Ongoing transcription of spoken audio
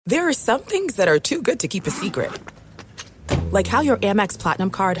There are some things that are too good to keep a secret. Like how your Amex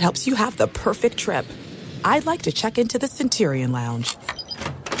Platinum card helps you have the perfect trip. I'd like to check into the Centurion Lounge.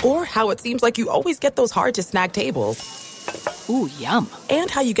 Or how it seems like you always get those hard-to-snag tables. Ooh, yum.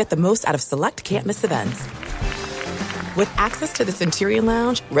 And how you get the most out of select can't-miss events. With access to the Centurion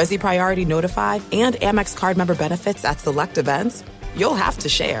Lounge, Resi Priority Notified, and Amex card member benefits at select events, you'll have to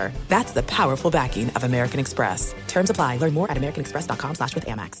share. That's the powerful backing of American Express. Terms apply. Learn more at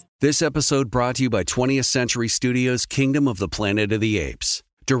americanexpress.com/withAmex. This episode brought to you by 20th Century Studios' Kingdom of the Planet of the Apes.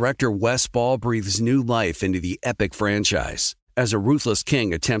 Director Wes Ball breathes new life into the epic franchise. As a ruthless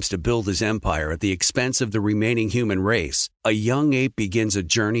king attempts to build his empire at the expense of the remaining human race, a young ape begins a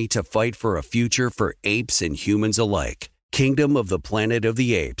journey to fight for a future for apes and humans alike. Kingdom of the Planet of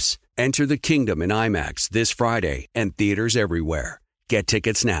the Apes. Enter the kingdom in IMAX this Friday and theaters everywhere. Get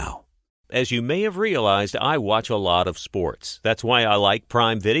tickets now. As you may have realized, I watch a lot of sports. That's why I like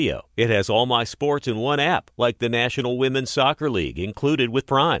Prime Video. It has all my sports in one app, like the National Women's Soccer League, included with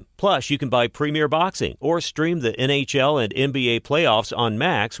Prime. Plus, you can buy Premier Boxing or stream the NHL and NBA playoffs on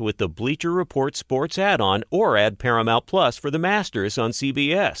Max with the Bleacher Report Sports add-on, or add Paramount Plus for the Masters on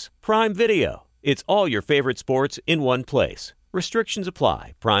CBS. Prime Video. It's all your favorite sports in one place. Restrictions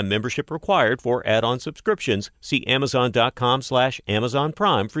apply. Prime membership required for add-on subscriptions. See Amazon.com/Amazon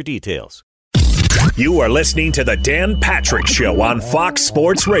Prime for details. You are listening to The Dan Patrick Show on Fox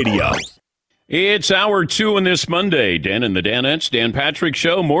Sports Radio. It's hour 2 on this Monday. Dan and the Danettes, Dan Patrick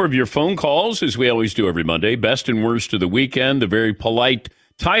Show. More of your phone calls, as we always do every Monday. Best and worst of the weekend. The very polite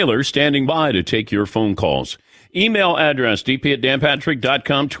Tyler standing by to take your phone calls. Email address,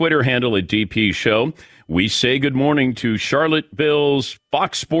 dp@danpatrick.com. Twitter handle at DP Show. We say good morning to Charlottesville's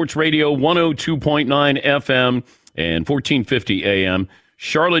Fox Sports Radio 102.9 FM and 1450 AM,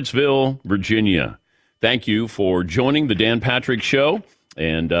 Charlottesville, Virginia. Thank you for joining the Dan Patrick Show.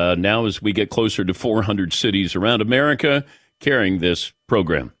 And now as we get closer to 400 cities around America carrying this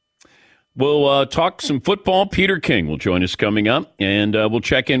program. We'll talk some football. Peter King will join us coming up, and we'll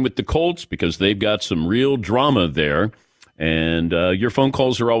check in with the Colts because they've got some real drama there. And your phone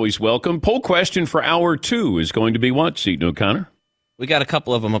calls are always welcome. Poll question for hour 2 is going to be what, Seton O'Connor? We got a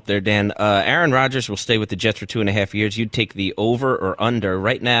couple of them up there, Dan. Aaron Rodgers will stay with the Jets for 2.5 years. You'd take the over or under.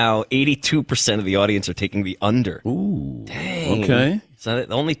 Right now, 82% of the audience are taking the under. Ooh. Dang. Okay. So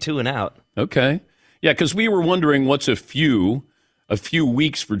only 2 and out. Okay. Yeah, because we were wondering what's a few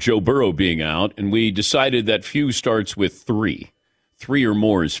weeks for Joe Burrow being out, and we decided that few starts with 3. 3 or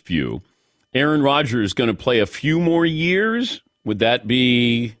more is few. Aaron Rodgers is going to play a few more years. Would that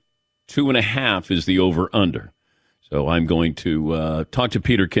be 2.5 is the over-under? So I'm going to talk to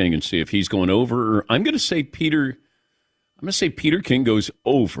Peter King and see if he's going over. Or I'm going to say Peter King goes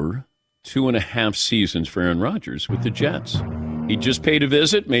over 2.5 seasons for Aaron Rodgers with the Jets. He just paid a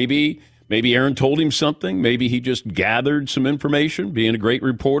visit. Maybe Aaron told him something. Maybe he just gathered some information, being a great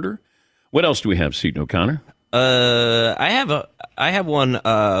reporter. What else do we have, Seton O'Connor? I have one.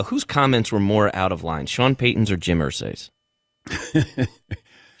 Whose comments were more out of line, Sean Payton's or Jim Irsay's?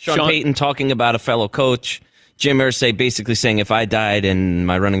 Sean Payton talking about a fellow coach. Jim Irsay basically saying, if I died and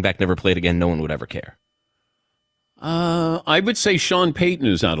my running back never played again, no one would ever care. I would say Sean Payton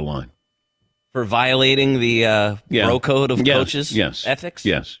is out of line. For violating the bro code of coaches? Yes. Ethics?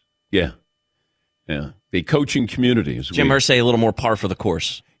 Yes. Yeah. The coaching community is Jim Irsay a little more par for the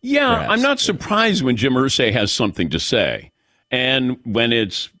course. Yeah, perhaps. I'm not surprised when Jim Irsay has something to say. And when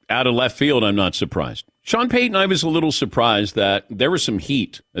it's out of left field, I'm not surprised. Sean Payton, I was a little surprised that there was some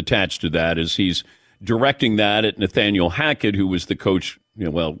heat attached to that as he's directing that at Nathaniel Hackett, who was the coach,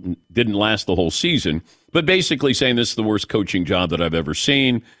 didn't last the whole season, but basically saying this is the worst coaching job that I've ever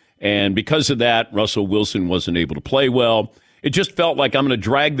seen. And because of that, Russell Wilson wasn't able to play well. It just felt like I'm going to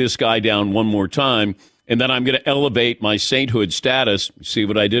drag this guy down one more time, and then I'm going to elevate my sainthood status. See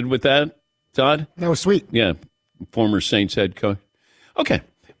what I did with that, Todd? That was sweet. Yeah, former Saints head coach. Okay,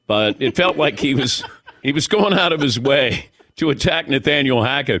 but it felt like he was going out of his way to attack Nathaniel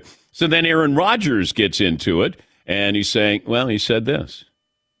Hackett. So then Aaron Rodgers gets into it, and he's saying, well, he said this.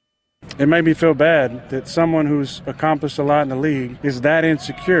 It made me feel bad that someone who's accomplished a lot in the league is that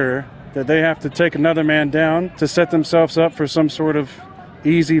insecure that they have to take another man down to set themselves up for some sort of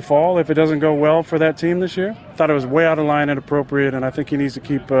easy fall if it doesn't go well for that team this year. Thought it was way out of line and inappropriate, and I think he needs to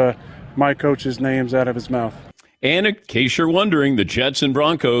keep my coach's names out of his mouth. And in case you're wondering, the Jets and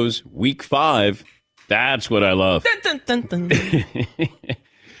Broncos, Week 5, that's what I love. Dun, dun, dun, dun.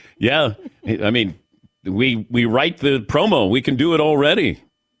 Yeah, I mean, we write the promo. We can do it already.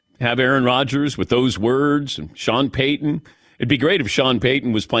 Have Aaron Rodgers with those words and Sean Payton. It'd be great if Sean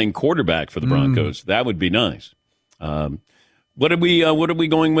Payton was playing quarterback for the Broncos. That would be nice. What are we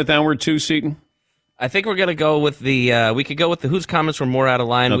going with hour 2, Seton? I think we're gonna go with the. We could go with the whose comments were more out of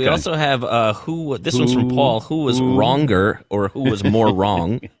line. Okay. We also have who. This one's from Paul. Who was wronger, or who was more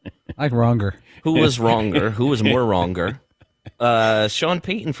wrong? I like wronger. Who was wronger? Who was more wronger? Sean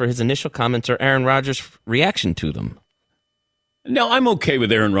Payton for his initial comments, or Aaron Rodgers' reaction to them? No, I'm okay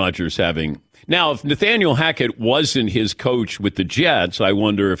with Aaron Rodgers having. Now, if Nathaniel Hackett wasn't his coach with the Jets, I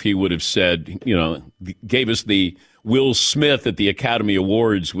wonder if he would have said, gave us the Will Smith at the Academy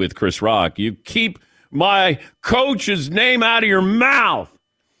Awards with Chris Rock. You keep my coach's name out of your mouth.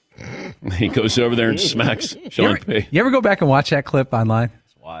 He goes over there and smacks Sean Payton. You ever go back and watch that clip online?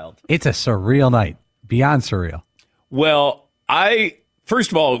 It's wild. It's a surreal night. Beyond surreal. Well,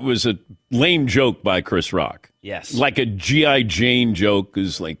 first of all, it was a lame joke by Chris Rock. Yes. Like a G.I. Jane joke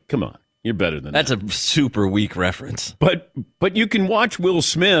is like, come on, you're better than that. That's a super weak reference. But you can watch Will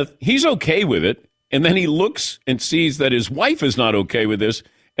Smith. He's okay with it. And then he looks and sees that his wife is not okay with this.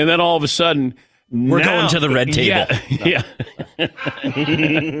 And then all of a sudden, we're going to the red table. Yeah.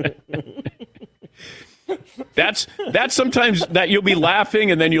 That's sometimes that you'll be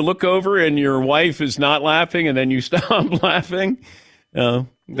laughing and then you look over and your wife is not laughing and then you stop laughing.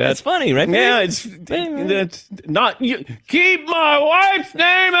 That's funny, right? Yeah, that's not you. Keep my wife's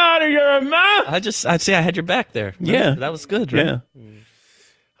name out of your mouth. I'd say I had your back there. Yeah, that was good. Right? Yeah.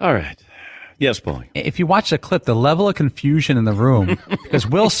 All right. Yes, Paulie. If you watch the clip, the level of confusion in the room, because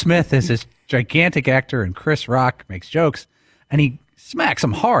Will Smith is this gigantic actor and Chris Rock makes jokes, and he smacks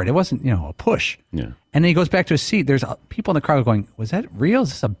him hard. It wasn't, a push. Yeah. And then he goes back to his seat. There's people in the crowd going, was that real? Is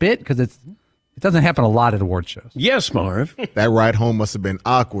this a bit? Because it doesn't happen a lot at award shows. Yes, Marv. That ride home must have been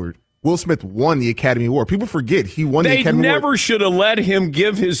awkward. Will Smith won the Academy Award. People forget he won the Academy Award. They never should have let him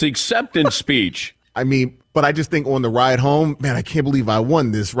give his acceptance speech. I mean, but I just think on the ride home, man, I can't believe I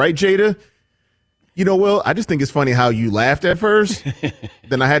won this. Right, Jada? Will, I just think it's funny how you laughed at first.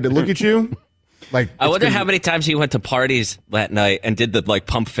 Then I had to look at you. Like, I wonder how many times he went to parties that night and did the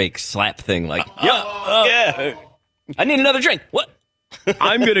pump fake slap thing. Yeah. I need another drink. What?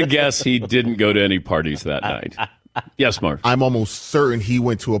 I'm going to guess he didn't go to any parties that night. Yes, Mark. I'm almost certain he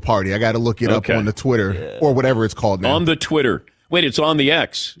went to a party. I got to look it up on the Twitter or whatever it's called now. On the Twitter. Wait, it's on the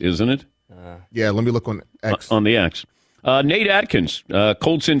X, isn't it? Yeah, let me look on X. On the X. Nate Atkins,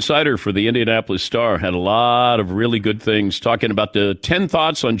 Colts insider for the Indianapolis Star, had a lot of really good things talking about the 10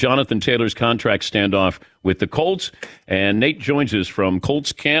 thoughts on Jonathan Taylor's contract standoff with the Colts. And Nate joins us from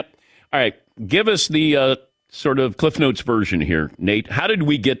Colts camp. All right, give us the sort of Cliff Notes version here, Nate. How did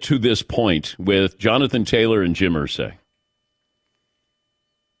we get to this point with Jonathan Taylor and Jim Irsay?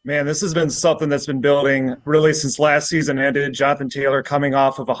 Man, this has been something that's been building really since last season ended. Jonathan Taylor coming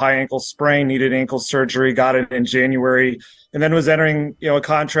off of a high ankle sprain, needed ankle surgery, got it in January, and then was entering, a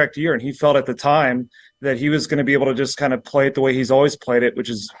contract year. And he felt at the time that he was going to be able to just kind of play it the way he's always played it,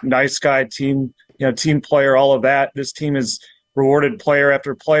 which is nice guy, team player, all of that. This team is rewarded player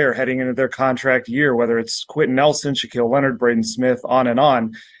after player heading into their contract year, whether it's Quentin Nelson, Shaquille Leonard, Braden Smith, on and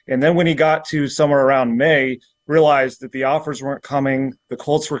on. And then when he got to somewhere around May, realized that the offers weren't coming. The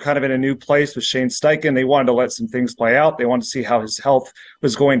Colts were kind of in a new place with Shane Steichen. They wanted to let some things play out. They wanted to see how his health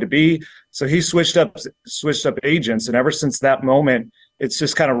was going to be. So he switched up agents. And ever since that moment, it's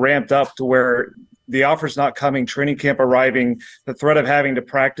just kind of ramped up to where the offer's not coming, training camp arriving, the threat of having to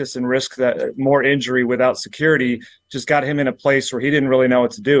practice and risk that more injury without security just got him in a place where he didn't really know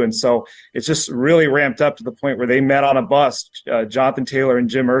what to do. And so it's just really ramped up to the point where they met on a bus, Jonathan Taylor and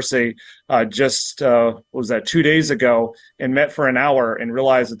Jim Irsay, just 2 days ago, and met for an hour and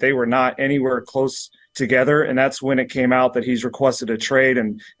realized that they were not anywhere close together. And that's when it came out that he's requested a trade.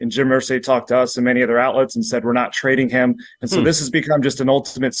 And Jim Irsay talked to us and many other outlets and said, we're not trading him. And so this has become just an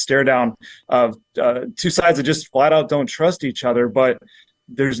ultimate stare down of two sides that just flat out don't trust each other. But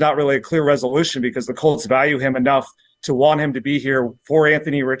there's not really a clear resolution because the Colts value him enough to want him to be here for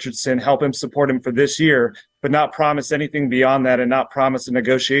Anthony Richardson, help him support him for this year, but not promise anything beyond that and not promise a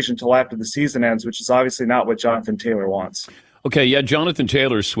negotiation until after the season ends, which is obviously not what Jonathan Taylor wants. Okay, yeah, Jonathan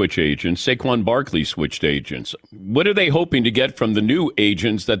Taylor switched agents. Saquon Barkley switched agents. What are they hoping to get from the new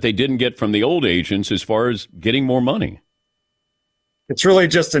agents that they didn't get from the old agents as far as getting more money? It's really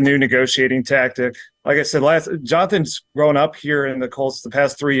just a new negotiating tactic. Like I said, Jonathan's grown up here in the Colts the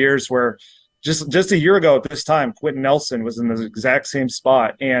past 3 years where just a year ago at this time, Quentin Nelson was in the exact same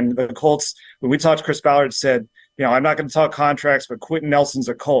spot. And the Colts, when we talked to Chris Ballard, said, I'm not going to talk contracts, but Quentin Nelson's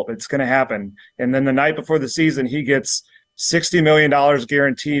a Colt. It's going to happen. And then the night before the season, he gets $60 million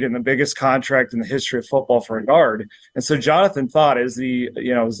guaranteed in the biggest contract in the history of football for a guard. And so Jonathan thought as the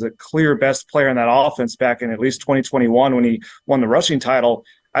clear best player in that offense back in at least 2021 when he won the rushing title,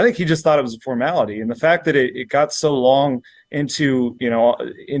 I think he just thought it was a formality. And the fact that it got so long into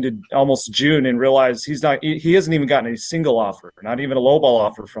almost June and realized he hasn't even gotten a single offer, not even a lowball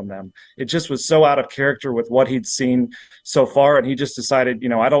offer from them. It just was so out of character with what he'd seen so far. And he just decided,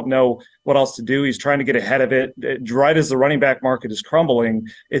 I don't know what else to do. He's trying to get ahead of it. Right as the running back market is crumbling,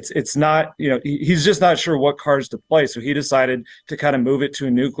 it's not, he's just not sure what cards to play. So he decided to kind of move it to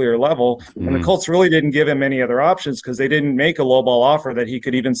a nuclear level. And the Colts really didn't give him any other options because they didn't make a lowball offer that he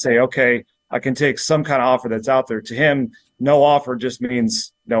could even say, okay, I can take some kind of offer that's out there. To him, no offer just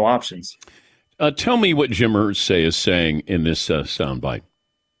means no options. Tell me what Jim Irsay is saying in this soundbite.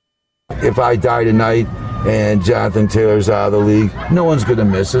 If I die tonight and Jonathan Taylor's out of the league, no one's going to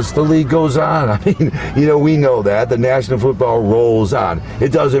miss us. The league goes on. I mean, we know that. The National Football rolls on.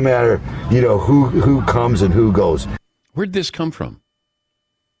 It doesn't matter, who comes and who goes. Where'd this come from?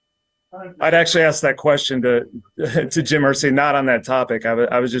 I'd actually ask that question to Jim Irsay, not on that topic.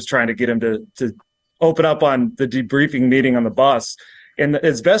 I was just trying to get him to open up on the debriefing meeting on the bus. And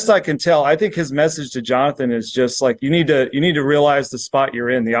as best I can tell, I think his message to Jonathan is just like, you need to realize the spot you're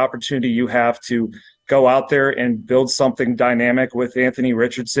in, the opportunity you have to go out there and build something dynamic with Anthony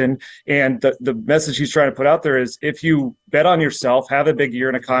Richardson. And the message he's trying to put out there is, if you bet on yourself, have a big year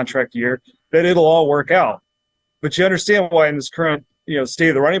and a contract year, then it'll all work out. But you understand why in this current state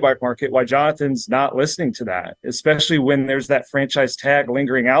of the running back market, why Jonathan's not listening to that, especially when there's that franchise tag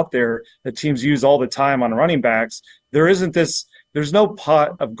lingering out there that teams use all the time on running backs. There's no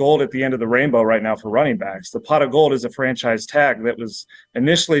pot of gold at the end of the rainbow right now for running backs. The pot of gold is a franchise tag that was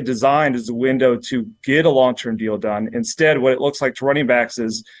initially designed as a window to get a long-term deal done. Instead, what it looks like to running backs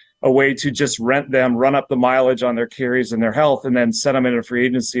is a way to just rent them, run up the mileage on their carries and their health, and then send them into free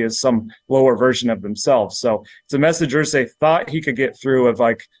agency as some lower version of themselves. So it's a message Irsay thought he could get through of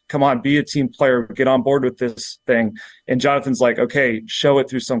like, come on, be a team player, get on board with this thing. And Jonathan's like, okay, show it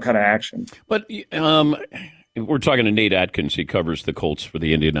through some kind of action. But we're talking to Nate Atkins. He covers the Colts for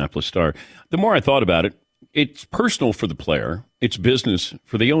the Indianapolis Star. The more I thought about it, it's personal for the player. It's business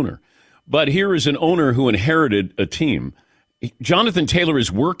for the owner. But here is an owner who inherited a team. Jonathan Taylor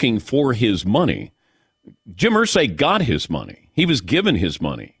is working for his money. Jim Irsay got his money. He was given his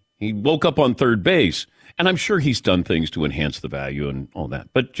money. He woke up on third base. And I'm sure he's done things to enhance the value and all that.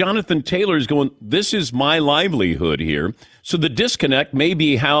 But Jonathan Taylor is going, this is my livelihood here. So the disconnect may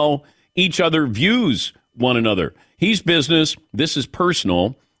be how each other views one another. He's business, this is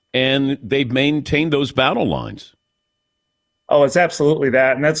personal, and they've maintained those battle lines. Oh, it's absolutely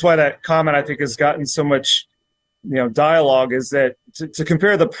that. And that's why that comment, I think, has gotten so much dialogue, is that to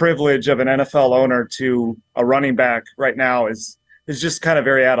compare the privilege of an NFL owner to a running back right now is just kind of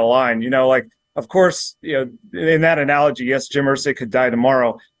very out of line. Of course, in that analogy, yes, Jim Irsay could die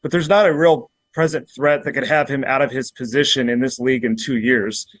tomorrow, but there's not a real present threat that could have him out of his position in this league in 2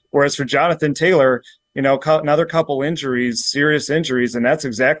 years. Whereas for Jonathan Taylor, another couple injuries, serious injuries, and that's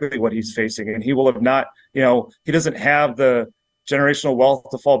exactly what he's facing. And he will have not, he doesn't have the generational wealth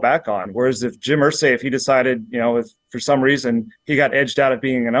to fall back on. Whereas if Jim Irsay, if he decided, if for some reason he got edged out of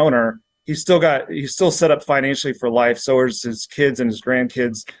being an owner, he's still set up financially for life. So are his kids and his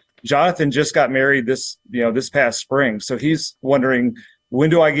grandkids. Jonathan just got married this past spring. So he's wondering, when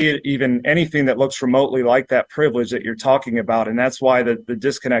do I get even anything that looks remotely like that privilege that you're talking about? And that's why the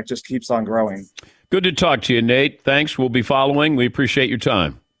disconnect just keeps on growing. Good to talk to you, Nate. Thanks. We'll be following. We appreciate your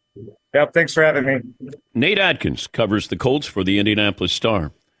time. Yep, thanks for having me. Nate Atkins covers the Colts for the Indianapolis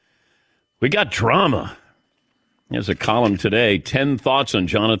Star. We got drama. There's a column today, 10 thoughts on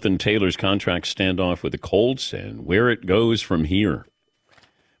Jonathan Taylor's contract standoff with the Colts and where it goes from here.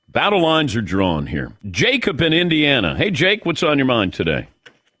 Battle lines are drawn here. Jacob in Indiana. Hey, Jake, what's on your mind today?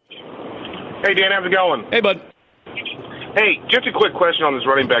 Hey, Dan, how's it going? Hey, bud. Hey, just a quick question on this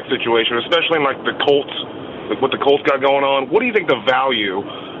running back situation, especially in the Colts, what the Colts got going on. What do you think the value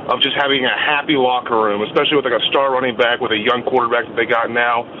of just having a happy locker room, especially with a star running back with a young quarterback that they got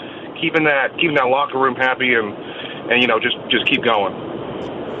now, keeping that locker room happy and just keep going?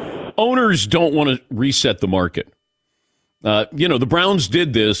 Owners don't want to reset the market. The Browns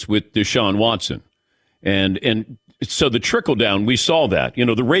did this with Deshaun Watson. And so the trickle down, we saw that.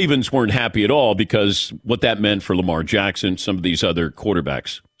 The Ravens weren't happy at all because what that meant for Lamar Jackson, some of these other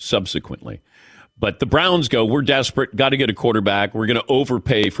quarterbacks subsequently. But the Browns go, we're desperate, got to get a quarterback. We're going to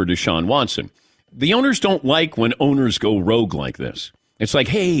overpay for Deshaun Watson. The owners don't like when owners go rogue like this. It's like,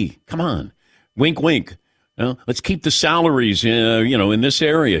 hey, come on, wink, wink. Let's keep the salaries, in this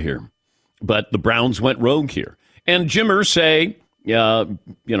area here. But the Browns went rogue here. And Jim Irsay,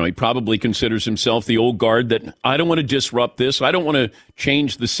 he probably considers himself the old guard that I don't want to disrupt this. I don't want to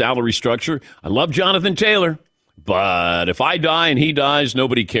change the salary structure. I love Jonathan Taylor, but if I die and he dies,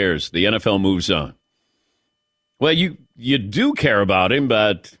 nobody cares. The NFL moves on. Well, you do care about him,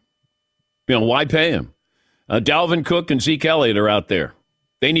 but, why pay him? Dalvin Cook and Zeke Elliott are out there.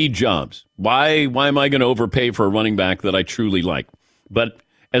 They need jobs. Why am I going to overpay for a running back that I truly like? But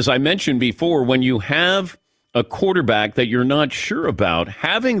as I mentioned before, when you have a quarterback that you're not sure about,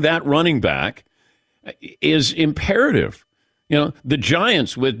 having that running back is imperative. The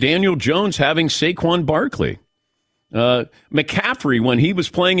Giants with Daniel Jones having Saquon Barkley. McCaffrey, when he was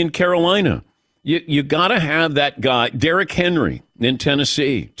playing in Carolina, you got to have that guy, Derrick Henry in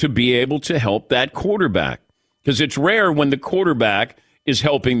Tennessee, to be able to help that quarterback. Because it's rare when the quarterback is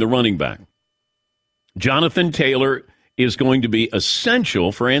helping the running back. Jonathan Taylor is going to be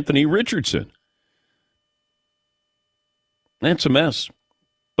essential for Anthony Richardson. That's a mess.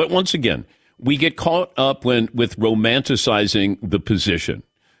 But once again, we get caught up with romanticizing the position.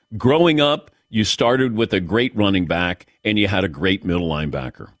 Growing up, you started with a great running back and you had a great middle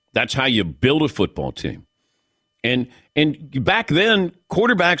linebacker. That's how you build a football team. And back then,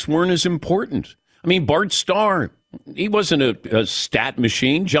 quarterbacks weren't as important. I mean, Bart Starr, he wasn't a stat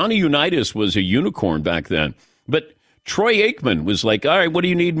machine. Johnny Unitas was a unicorn back then. But Troy Aikman was like, all right, what do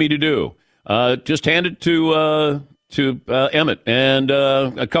you need me to do? Just hand it to Emmett and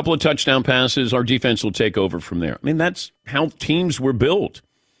a couple of touchdown passes. Our defense will take over from there. I mean, that's how teams were built.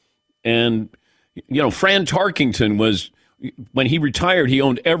 And, Fran Tarkington was, when he retired, he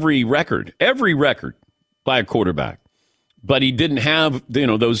owned every record by a quarterback. But he didn't have,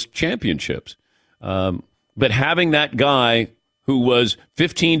 those championships. But having that guy who was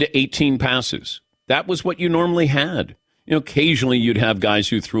 15 to 18 passes, that was what you normally had. Occasionally you'd have guys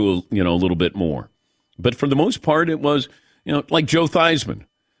who threw, a little bit more. But for the most part, it was, like Joe Theismann.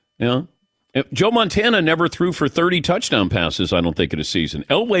 Joe Montana never threw for 30 touchdown passes, I don't think, in a season.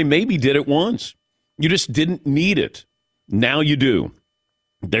 Elway maybe did it once. You just didn't need it. Now you do.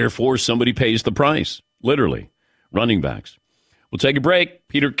 Therefore, somebody pays the price, literally. Running backs. We'll take a break.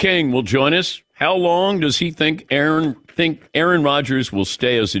 Peter King will join us. How long does he think Aaron Rodgers will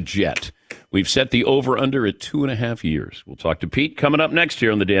stay as a Jet? We've set the over-under at 2.5 years. We'll talk to Pete coming up next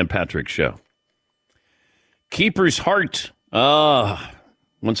year on the Dan Patrick Show. Keeper's heart.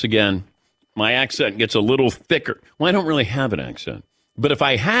 Once again, my accent gets a little thicker. Well, I don't really have an accent. But if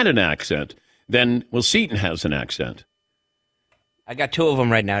I had an accent, then, Seton has an accent. I got two of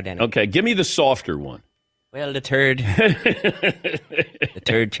them right now, Danny. Okay, give me the softer one. Well, the turd. The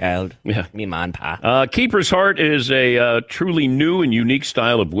turd child. Yeah. Me man pa. Keeper's Heart is a truly new and unique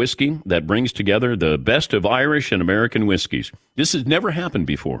style of whiskey that brings together the best of Irish and American whiskeys. This has never happened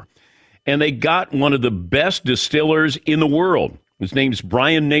before. And they got one of the best distillers in the world. His name's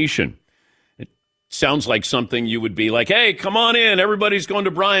Brian Nation. It sounds like something you would be like, hey, come on in. Everybody's going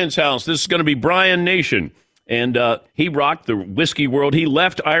to Brian's house. This is going to be Brian Nation. And he rocked the whiskey world. He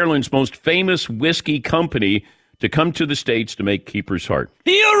left Ireland's most famous whiskey company to come to the States to make Keeper's Heart.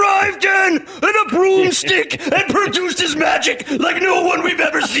 He arrived in a broomstick and produced his magic like no one we've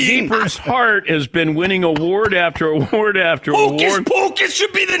ever seen. Keeper's Heart has been winning award after award after award. Hocus Pocus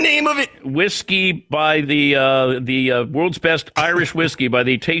should be the name of it. Whiskey by the world's best Irish whiskey by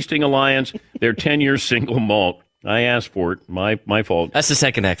the Tasting Alliance, their 10-year single malt. I asked for it. My fault. That's the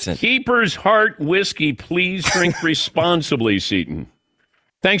second accent. Keeper's Heart whiskey. Please drink responsibly, Seton.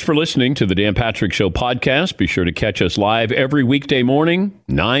 Thanks for listening to the Dan Patrick Show podcast. Be sure to catch us live every weekday morning,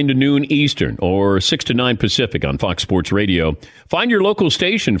 9 to noon Eastern or 6 to 9 Pacific on Fox Sports Radio. Find your local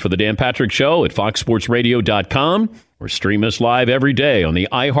station for the Dan Patrick Show at foxsportsradio.com or stream us live every day on the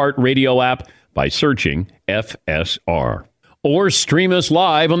iHeartRadio app by searching FSR. Or stream us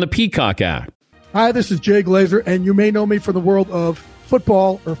live on the Peacock app. Hi, this is Jay Glazer, and you may know me from the world of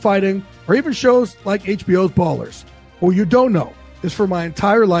football or fighting or even shows like HBO's Ballers. What you don't know is for my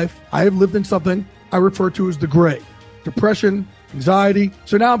entire life, I have lived in something I refer to as the gray. Depression, anxiety.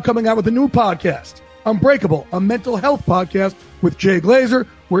 So now I'm coming out with a new podcast, Unbreakable, a mental health podcast with Jay Glazer,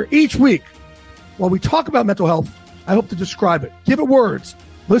 where each week, while we talk about mental health, I hope to describe it, give it words.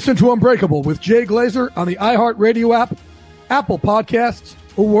 Listen to Unbreakable with Jay Glazer on the iHeartRadio app, Apple Podcasts,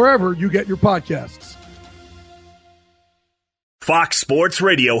 or wherever you get your podcasts. Fox Sports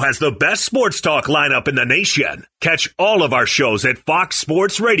Radio has the best sports talk lineup in the nation. Catch all of our shows at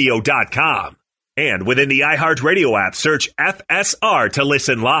foxsportsradio.com. And within the iHeartRadio app, search FSR to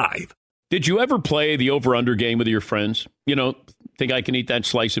listen live. Did you ever play the over-under game with your friends? Think I can eat that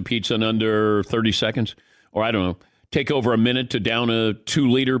slice of pizza in under 30 seconds? Or I don't know, take over a minute to down a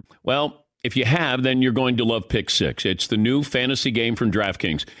 2-liter? Well, if you have, then you're going to love Pick 6. It's the new fantasy game from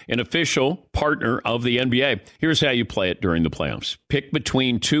DraftKings, an official partner of the NBA. Here's how you play it during the playoffs. Pick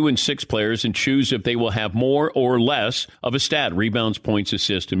between 2 and 6 players and choose if they will have more or less of a stat, rebounds, points,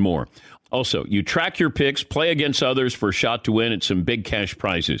 assists, and more. Also, you track your picks, play against others for a shot to win at some big cash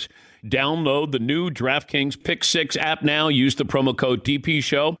prizes. Download the new DraftKings Pick 6 app now. Use the promo code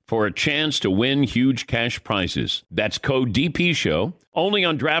DPShow for a chance to win huge cash prizes. That's code DPShow. Only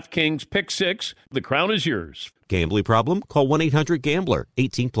on DraftKings Pick 6. The crown is yours. Gambling problem? Call 1-800-GAMBLER.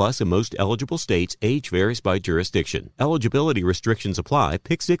 18 plus in most eligible states. Age varies by jurisdiction. Eligibility restrictions apply.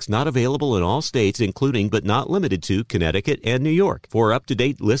 Pick 6 not available in all states, including but not limited to Connecticut and New York. For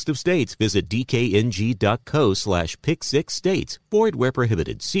up-to-date list of states, visit dkng.co/pick6states. Void where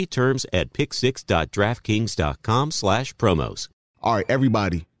prohibited. See terms at pick6.draftkings.com/promos. All right,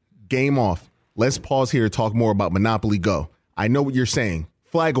 everybody, game off. Let's pause here to talk more about Monopoly Go. I know what you're saying.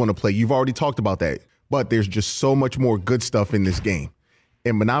 Flag on the play. You've already talked about that. But there's just so much more good stuff in this game.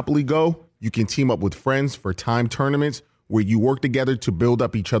 In Monopoly Go, you can team up with friends for timed tournaments where you work together to build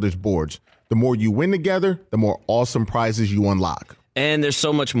up each other's boards. The more you win together, the more awesome prizes you unlock. And there's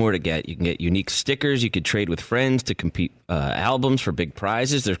so much more to get. You can get unique stickers. You could trade with friends to compete albums for big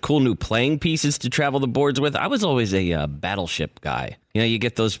prizes. There's cool new playing pieces to travel the boards with. I was always a battleship guy. You know, you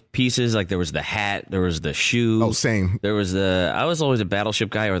get those pieces, like there was the hat, there was the shoe. Oh, same. I was always a battleship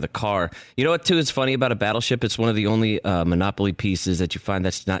guy, or the car. You know what, too, is funny about a battleship? It's one of the only Monopoly pieces that you find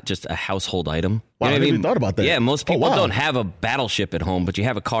that's not just a household item. Wow, You know I never even thought about that. Yeah, most people wow. don't have a battleship at home, but you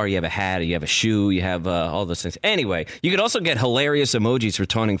have a car, you have a hat, you have a shoe, you have all those things. Anyway, you could also get hilarious emojis for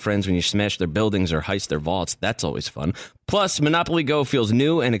taunting friends when you smash their buildings or heist their vaults. That's always fun. Plus, Monopoly Go feels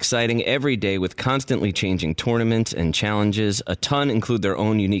new and exciting every day with constantly changing tournaments and challenges. A ton include their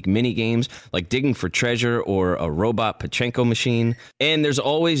own unique mini games like digging for treasure or a robot Pachinko machine. And there's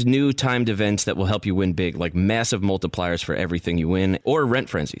always new timed events that will help you win big, like massive multipliers for everything you win or rent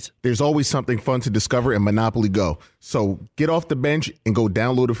frenzies. There's always something fun to discover in Monopoly Go. So get off the bench and go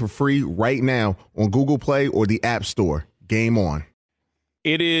download it for free right now on Google Play or the App Store. Game on.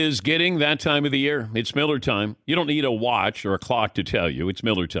 It is getting that time of the year. It's Miller time. You don't need a watch or a clock to tell you. It's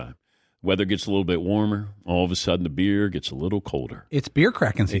Miller time. Weather gets a little bit warmer. All of a sudden, the beer gets a little colder. It's beer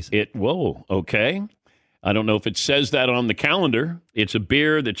cracking season. Whoa, okay. I don't know if it says that on the calendar. It's a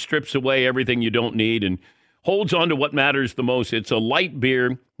beer that strips away everything you don't need and holds on to what matters the most. It's a light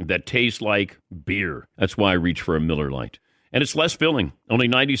beer that tastes like beer. That's why I reach for a Miller Lite. And it's less filling, only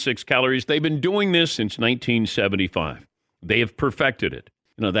 96 calories. They've been doing this since 1975. They have perfected it.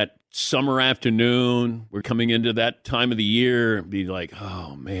 You know, that summer afternoon, we're coming into that time of the year, be like,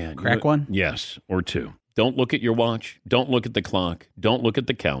 oh, man. Crack one? Yes, or two. Don't look at your watch. Don't look at the clock. Don't look at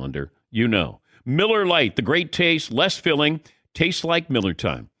the calendar. You know. Miller Lite, the great taste, less filling, tastes like Miller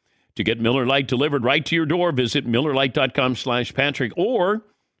time. To get Miller Lite delivered right to your door, visit MillerLite.com/Patrick, or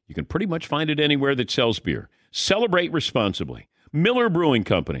you can pretty much find it anywhere that sells beer. Celebrate responsibly. Miller Brewing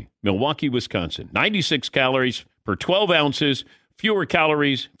Company, Milwaukee, Wisconsin. 96 calories per 12 ounces, fewer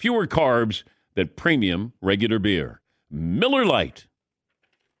calories, fewer carbs than premium regular beer. Miller Lite.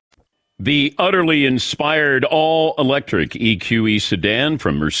 The utterly inspired all-electric EQE sedan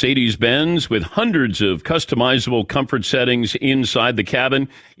from Mercedes-Benz with hundreds of customizable comfort settings inside the cabin.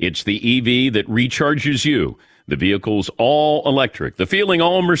 It's the EV that recharges you. The vehicle's all-electric. The feeling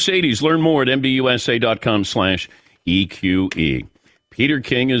all Mercedes. Learn more at MBUSA.com/EQE. Peter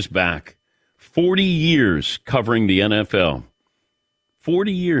King is back. 40 years covering the NFL.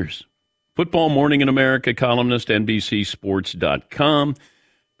 40 years. Football Morning in America columnist, NBCSports.com.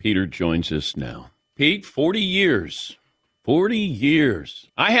 Peter joins us now. Pete, 40 years. 40 years.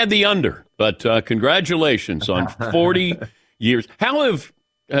 I had the under, but congratulations on 40 years. How have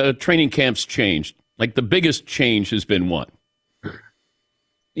training camps changed? Like the biggest change has been what?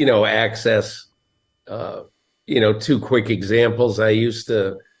 You know, access. Two quick examples.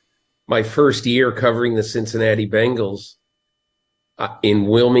 My first year covering the Cincinnati Bengals in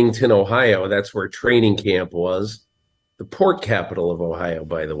Wilmington, Ohio, that's where training camp was, the pork capital of Ohio,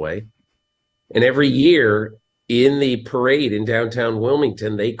 by the way. And every year in the parade in downtown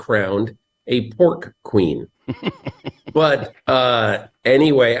Wilmington, they crowned a pork queen. But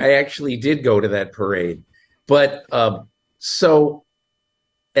anyway, I actually did go to that parade. But so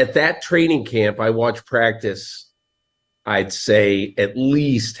at that training camp, I watched practice, I'd say at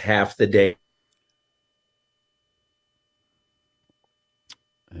least half the day.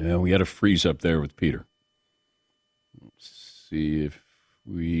 Yeah, we had a freeze up there with Peter. Let's see if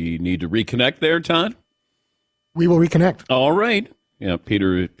we need to reconnect there, Todd. We will reconnect. All right. Yeah,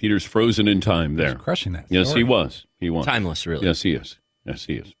 Peter's frozen in time there. He's crushing that. Yes, story. he was. He was. Timeless, really. Yes, he is.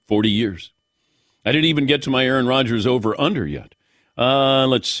 40 years. I didn't even get to my Aaron Rodgers over-under yet.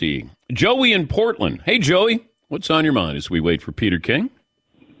 Let's see. Joey in Portland. Hey, Joey. What's on your mind as we wait for Peter King?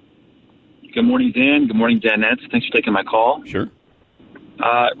 Good morning, Dan. Good morning, Danettes. Thanks for taking my call. Sure.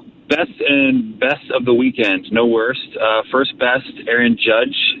 best and best of the weekend, no worst. First best, Aaron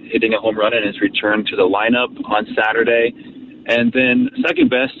Judge hitting a home run in his return to the lineup on Saturday. And then second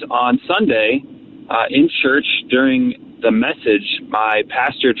best on Sunday, in church during the message, my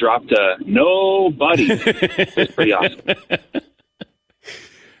pastor dropped a nobody. It's pretty awesome.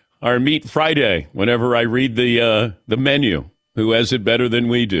 Our Meat Friday, whenever I read the menu, who has it better than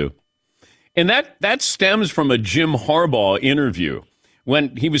we do? And that stems from a Jim Harbaugh interview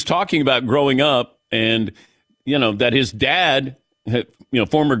when he was talking about growing up and, that his dad,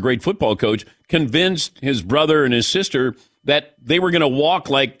 former great football coach, convinced his brother and his sister that they were going to walk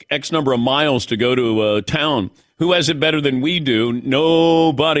like X number of miles to go to a town. Who has it better than we do?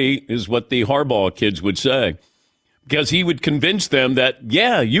 Nobody, is what the Harbaugh kids would say. Because he would convince them that,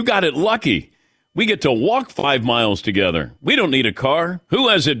 yeah, you got it lucky. We get to walk 5 miles together. We don't need a car. Who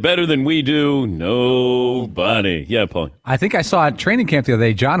has it better than we do? Nobody. Yeah, Paul. I think I saw at training camp the other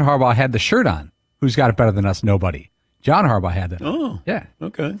day, John Harbaugh had the shirt on. Who's got it better than us? Nobody. John Harbaugh had that. Oh. Yeah.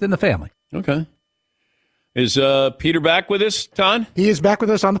 Okay. It's in the family. Okay. Is Peter back with us, Todd? He is back with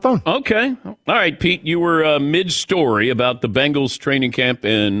us on the phone. Okay. All right, Pete, you were mid-story about the Bengals training camp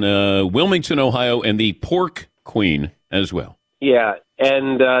in Wilmington, Ohio, and the Pork Queen as well. Yeah,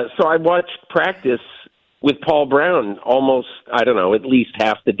 and so I watched practice with Paul Brown almost, at least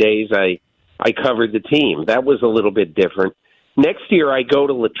half the days I covered the team. That was a little bit different. Next year, I go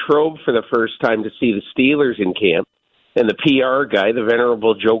to Latrobe for the first time to see the Steelers in camp. And the PR guy, the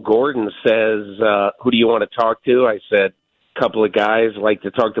venerable Joe Gordon, says, who do you want to talk to? I said, a couple of guys like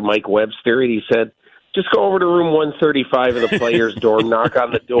to talk to Mike Webster. And he said, just go over to room 135 of the players' dorm, knock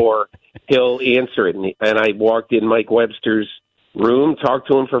on the door. He'll answer it. And I walked in Mike Webster's room, talked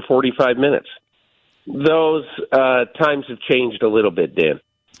to him for 45 minutes. Those times have changed a little bit, Dan.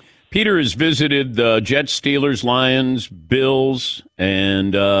 Peter has visited the Jets, Steelers, Lions, Bills,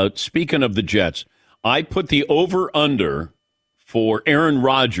 and speaking of the Jets, I put the over-under for Aaron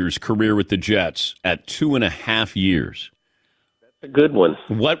Rodgers' career with the Jets at 2.5 years. That's a good one.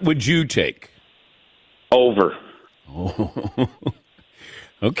 What would you take? Over. Oh.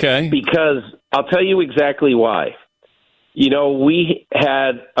 Okay. Because I'll tell you exactly why. We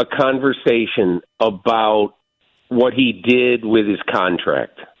had a conversation about what he did with his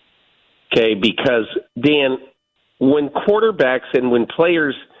contract. Okay, because, Dan, when quarterbacks and when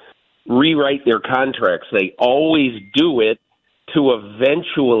players rewrite their contracts, they always do it to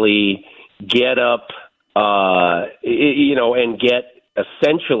eventually get up, and get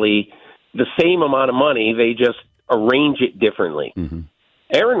essentially the same amount of money. They just arrange it differently. Mm-hmm.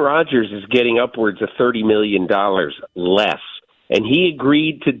 Aaron Rodgers is getting upwards of $30 million less, and he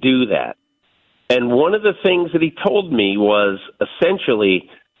agreed to do that. And one of the things that he told me was essentially,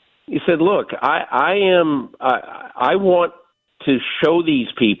 he said, look, I want to show these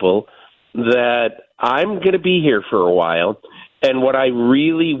people that I'm going to be here for a while, and what I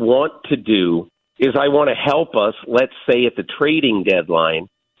really want to do is I want to help us, let's say at the trading deadline,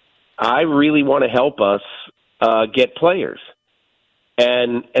 I really want to help us get players.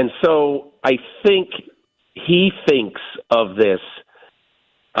 And so I think he thinks of this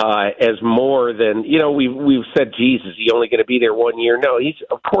as more than, we've said, Jesus, is he only going to be there 1 year? No,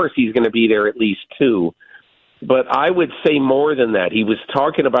 of course he's going to be there at least 2. But I would say more than that. He was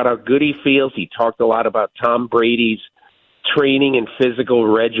talking about how good he feels. He talked a lot about Tom Brady's training and physical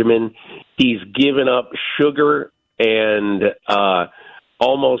regimen. He's given up sugar and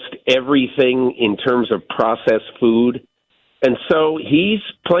almost everything in terms of processed food. And so he's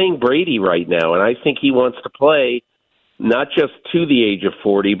playing Brady right now, and I think he wants to play not just to the age of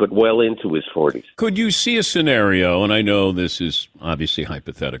 40, but well into his 40s. Could you see a scenario, and I know this is obviously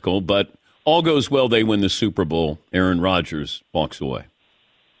hypothetical, but all goes well, they win the Super Bowl, Aaron Rodgers walks away?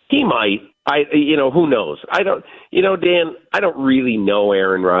 He might. Who knows? I don't, Dan, I don't really know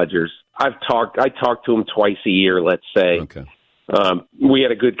Aaron Rodgers. I talk to him twice a year, let's say. Okay. We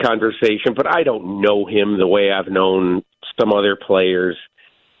had a good conversation, but I don't know him the way I've known some other players.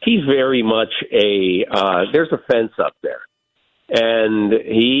 He's very much there's a fence up there. And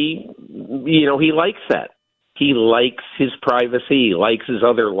he likes that. He likes his privacy. He likes his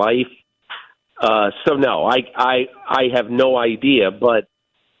other life. So no, I have no idea, but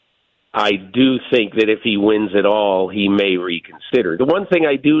I do think that if he wins it all, he may reconsider. The one thing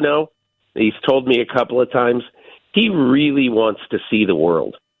I do know, he's told me a couple of times, he really wants to see the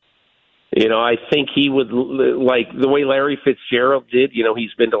world. I think he would, like the way Larry Fitzgerald did,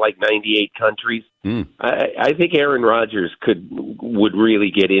 he's been to like 98 countries. I think Aaron Rodgers would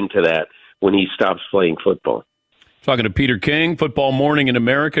really get into that when he stops playing football. Talking to Peter King, Football Morning in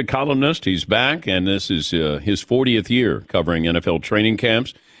America columnist. He's back, and this is his 40th year covering NFL training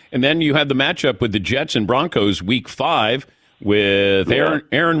camps. And then you had the matchup with the Jets and Broncos Week 5 with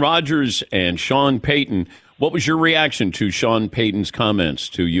Aaron Rodgers and Sean Payton. What was your reaction to Sean Payton's comments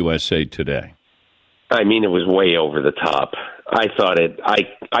to USA Today? I mean, it was way over the top. I thought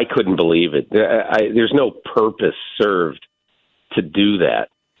I couldn't believe it. There's no purpose served to do that,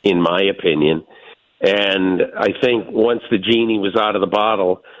 in my opinion. And I think once the genie was out of the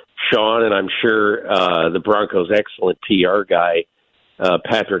bottle, Sean, and I'm sure the Broncos' excellent PR guy,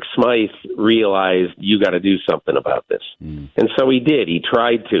 Patrick Smythe, realized you got to do something about this. And so he did. He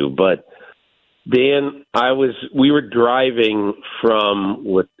tried to. But, Dan, we were driving from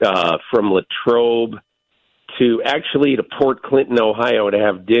Latrobe to Port Clinton, Ohio, to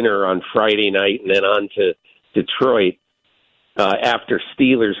have dinner on Friday night and then on to Detroit after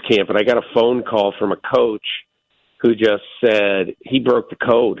Steelers camp. And I got a phone call from a coach who just said he broke the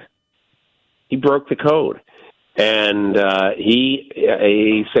code. He broke the code. And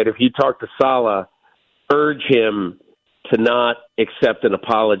he said if you talk to Saleh, urge him to not accept an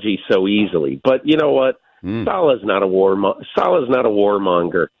apology so easily. But you know what? Saleh's not a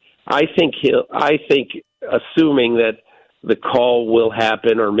warmonger. I think assuming that the call will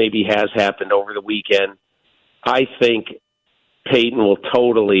happen or maybe has happened over the weekend, I think Peyton will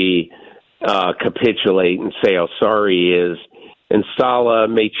totally capitulate and say how sorry he is. And Saleh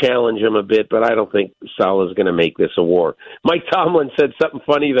may challenge him a bit, but I don't think Saleh's going to make this a war. Mike Tomlin said something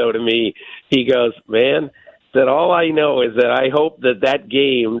funny, though, to me. He goes, man, that all I know is that I hope that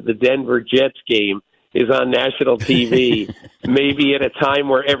game, the Denver Jets game, is on national TV, maybe at a time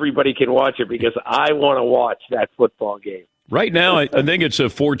where everybody can watch it, because I want to watch that football game. Right now, I think it's a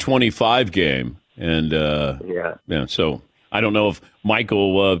 4:25 game. And, so I don't know if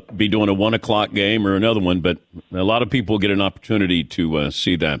Michael will be doing a 1 o'clock game or another one, but a lot of people get an opportunity to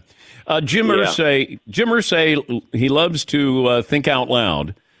see that. Jim Irsay, he loves to think out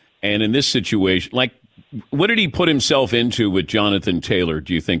loud. And in this situation, like, what did he put himself into with Jonathan Taylor,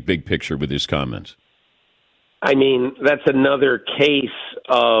 do you think, big picture, with his comments? I mean, that's another case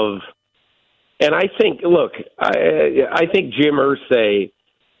of, and I think, look, I think Jim Irsay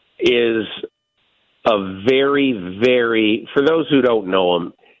is a very, very, for those who don't know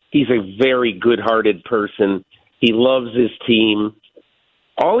him, he's a very good-hearted person. He loves his team.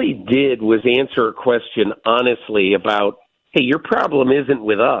 All he did was answer a question honestly about, hey, your problem isn't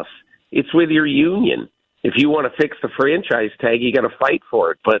with us. It's with your union. If you want to fix the franchise tag, you got to fight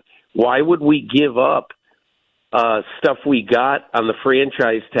for it. But why would we give up stuff we got on the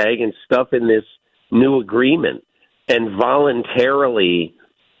franchise tag and stuff in this new agreement and voluntarily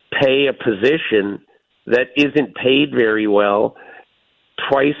pay a position that isn't paid very well,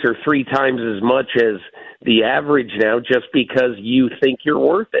 twice or three times as much as the average now, just because you think you're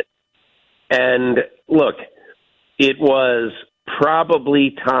worth it? And look, it was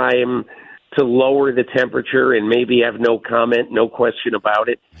probably time to lower the temperature and maybe have no comment, no question about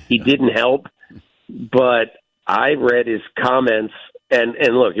it. He didn't help, but I read his comments, and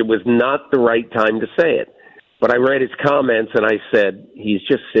look, it was not the right time to say it, but I read his comments and I said, he's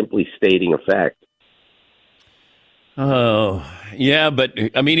just simply stating a fact. Oh, yeah, but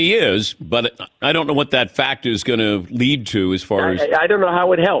I mean, he is, but I don't know what that fact is going to lead to as far as. I don't know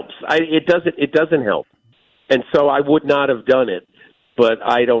how it helps. It doesn't help. And so I would not have done it, but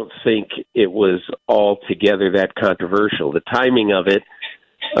I don't think it was altogether that controversial. The timing of it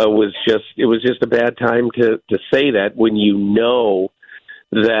was just a bad time to say that when you know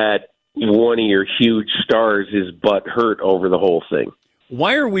that one of your huge stars is butt hurt over the whole thing.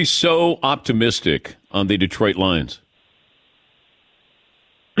 Why are we so optimistic on the Detroit Lions?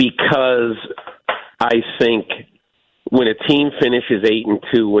 Because I think when a team finishes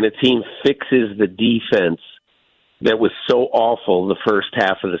 8-2, when a team fixes the defense that was so awful the first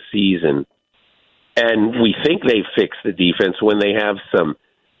half of the season, and we think they fixed the defense when they have some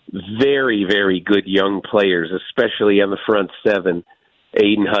very, very good young players, especially on the front seven,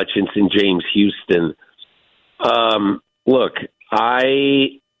 Aiden Hutchinson, James Houston. Look,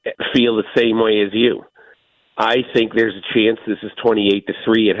 I feel the same way as you. I think there's a chance this is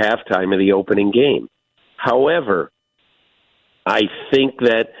 28-3 at halftime of the opening game. However, I think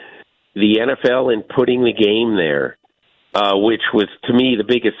that the NFL, in putting the game there, which was, to me, the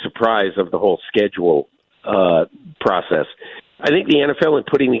biggest surprise of the whole schedule process, I think the NFL, in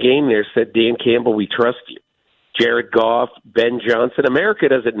putting the game there, said, Dan Campbell, we trust you. Jared Goff, Ben Johnson. America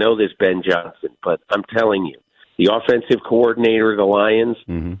doesn't know this Ben Johnson, but I'm telling you, the offensive coordinator of the Lions,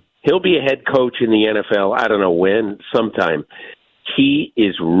 he'll be a head coach in the NFL, I don't know when, sometime. He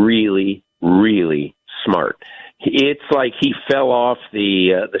is really, really smart. It's like he fell off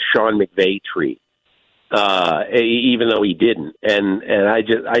the Sean McVay tree. even though he didn't. And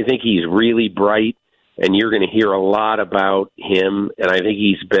I think he's really bright, and you're going to hear a lot about him. And I think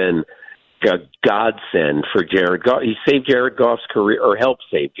he's been a godsend for Jared Goff. He saved Jared Goff's career, or helped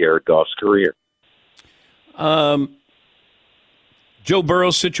save Jared Goff's career. Joe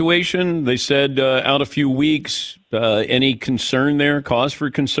Burrow's situation, they said out a few weeks. Any concern there? Cause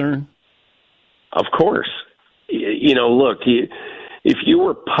for concern? Of course. Look, if you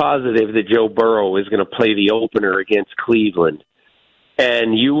were positive that Joe Burrow was going to play the opener against Cleveland,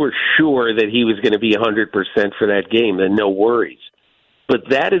 and you were sure that he was going to be 100% for that game, then no worries. But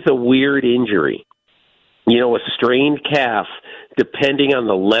that is a weird injury. A strained calf, depending on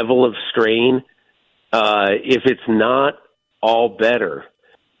the level of strain, if it's not all better,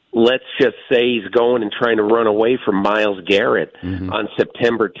 let's just say he's going and trying to run away from Myles Garrett on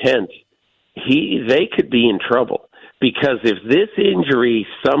September 10th, they could be in trouble. Because if this injury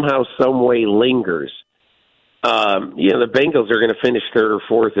somehow, some way lingers, the Bengals are going to finish third or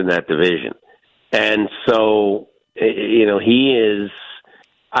fourth in that division. And so, he is,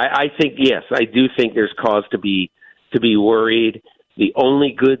 I think, yes, I do think there's cause to be worried. The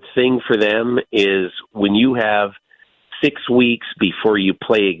only good thing for them is when you have 6 weeks before you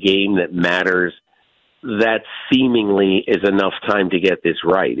play a game that matters, that seemingly is enough time to get this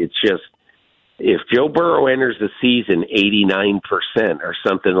right. It's just, if Joe Burrow enters the season 89% or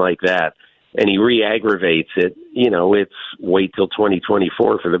something like that, and he re-aggravates it, it's wait till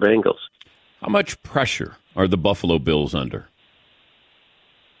 2024 for the Bengals. How much pressure are the Buffalo Bills under?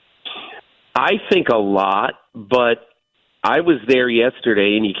 I think a lot, but I was there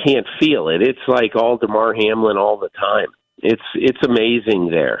yesterday, and you can't feel it. It's like all Damar Hamlin all the time. It's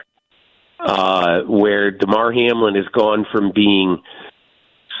amazing there, where Damar Hamlin has gone from being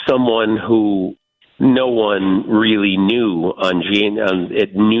someone who no one really knew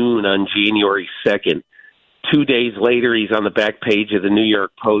at noon on January 2nd. 2 days later, he's on the back page of the New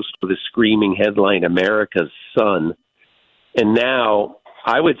York Post with a screaming headline, America's Son. And now,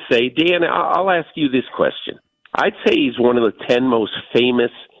 I would say, Dan, I'll ask you this question. I'd say he's one of the 10 most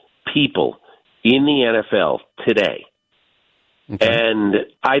famous people in the NFL today. Okay. And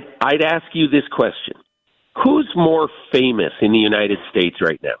I'd ask you this question. Who's more famous in the United States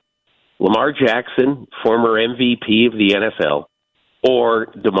right now? Lamar Jackson, former MVP of the NFL, or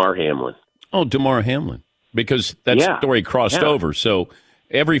Damar Hamlin? Oh, Damar Hamlin, because that story crossed over. So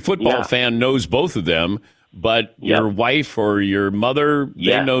every football fan knows both of them, but your wife or your mother,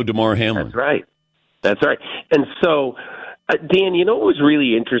 they know Damar Hamlin. That's right. And so, Dan, what was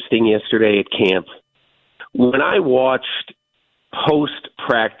really interesting yesterday at camp? When I watched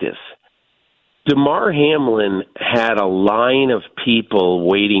post-practice, Damar Hamlin had a line of people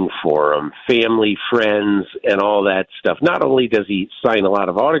waiting for him, family, friends, and all that stuff. Not only does he sign a lot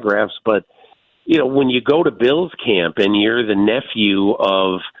of autographs, but, when you go to Bills camp and you're the nephew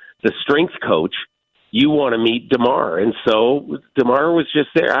of the strength coach, you want to meet Damar. And so Damar was just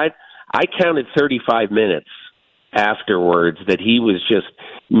there. I counted 35 minutes afterwards that he was just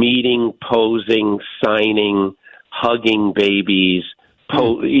meeting, posing, signing, hugging babies,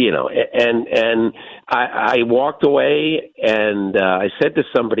 and I walked away and I said to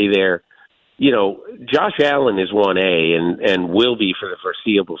somebody there, Josh Allen is 1A and will be for the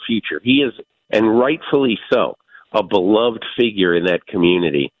foreseeable future. He is, and rightfully so, a beloved figure in that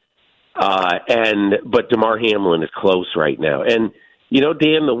community. But Damar Hamlin is close right now. And,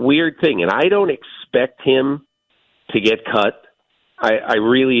 Dan, the weird thing, and I don't expect him to get cut. I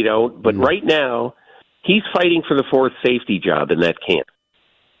really don't. But right now, he's fighting for the fourth safety job in that camp.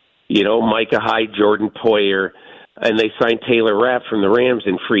 Micah Hyde, Jordan Poyer, and they signed Taylor Rapp from the Rams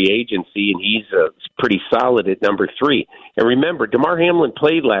in free agency, and he's pretty solid at number 3. And remember, Damar Hamlin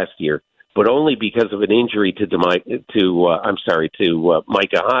played last year, but only because of an injury to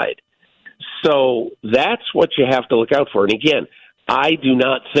Micah Hyde. So that's what you have to look out for. And again, I do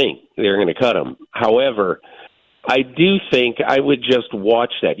not think they're going to cut him. However, I do think I would just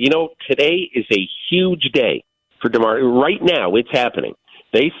watch that. Today is a huge day for Damar. Right now, it's happening.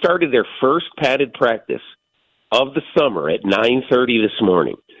 They started their first padded practice of the summer at 9:30 this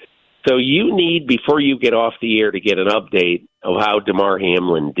morning. So you need, before you get off the air, to get an update of how Damar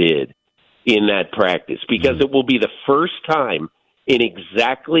Hamlin did in that practice, because it will be the first time in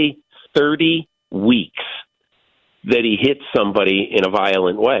exactly 30 weeks that he hit somebody in a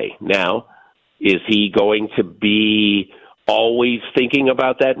violent way. Now, is he going to be always thinking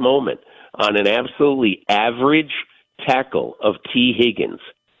about that moment on an absolutely average tackle of T. Higgins?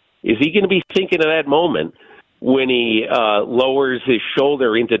 Is he going to be thinking of that moment when he lowers his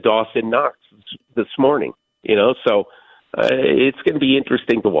shoulder into Dawson Knox this morning? So it's going to be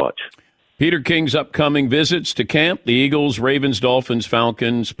interesting to watch. Peter King's upcoming visits to camp, the Eagles, Ravens, Dolphins,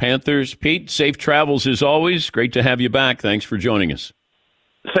 Falcons, Panthers. Pete, safe travels as always. Great to have you back. Thanks for joining us.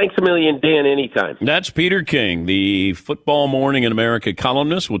 Thanks a million, Dan, anytime. That's Peter King, the Football Morning in America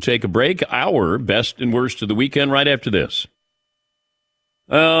columnist. We'll take a break. Our best and worst of the weekend right after this.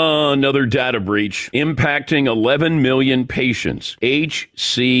 Another data breach impacting 11 million patients.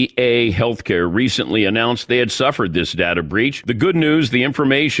 HCA Healthcare recently announced they had suffered this data breach. The good news, the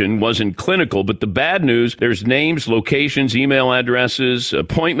information wasn't clinical, but the bad news, there's names, locations, email addresses,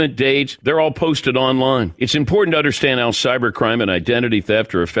 appointment dates. They're all posted online. It's important to understand how cybercrime and identity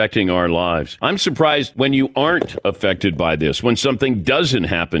theft are affecting our lives. I'm surprised when you aren't affected by this, when something doesn't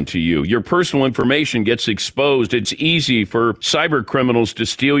happen to you. Your personal information gets exposed. It's easy for cyber criminals to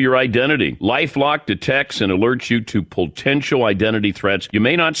steal your identity. LifeLock detects and alerts you to potential identity threats you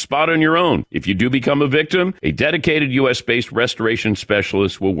may not spot on your own. If you do become a victim, a dedicated U.S.-based restoration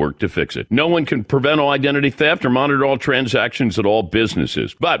specialist will work to fix it. No one can prevent all identity theft or monitor all transactions at all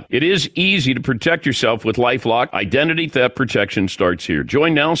businesses. But it is easy to protect yourself with LifeLock. Identity theft protection starts here.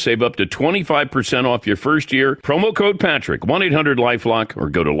 Join now, save up to 25% off your first year. Promo code Patrick, 1-800-LifeLock,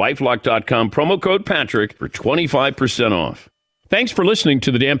 or go to LifeLock.com. Promo code Patrick for 25% off. Thanks for listening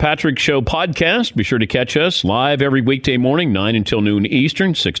to the Dan Patrick Show podcast. Be sure to catch us live every weekday morning, 9 until noon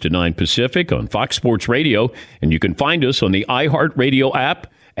Eastern, 6 to 9 Pacific on Fox Sports Radio. And you can find us on the iHeartRadio app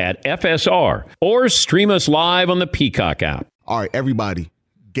at FSR or stream us live on the Peacock app. All right, everybody,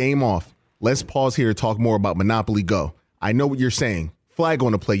 game off. Let's pause here to talk more about Monopoly Go. I know what you're saying. Flag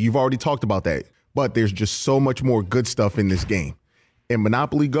on the play. You've already talked about that. But there's just so much more good stuff in this game. In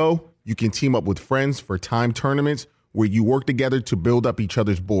Monopoly Go, you can team up with friends for time tournaments where you work together to build up each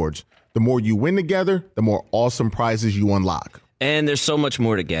other's boards. The more you win together, the more awesome prizes you unlock. And there's so much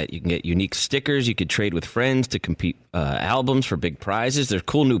more to get. You can get unique stickers. You could trade with friends to compete albums for big prizes. There's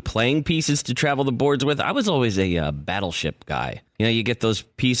cool new playing pieces to travel the boards with. I was always a Battleship guy. You know, you get those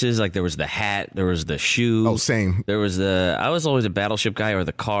pieces, like there was the hat, there was the shoe. Oh, same. I was always a Battleship guy, or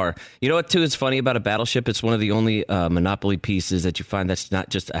the car. You know what, too, is funny about a Battleship? It's one of the only Monopoly pieces that you find that's not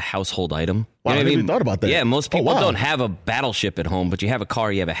just a household item. Wow, You know I what never even thought about that. Yeah, most people wow. don't have a Battleship at home, but you have a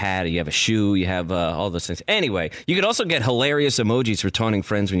car, you have a hat, you have a shoe, you have all those things. Anyway, you could also get hilarious emojis for taunting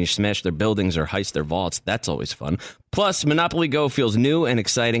friends when you smash their buildings or heist their vaults. That's always fun. Plus, Monopoly Go feels new and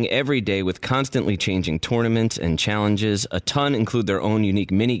exciting every day with constantly changing tournaments and challenges. A ton include their own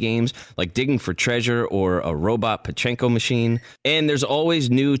unique mini games like digging for treasure or a robot Pachinko machine. And there's always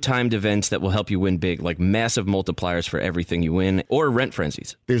new timed events that will help you win big, like massive multipliers for everything you win or rent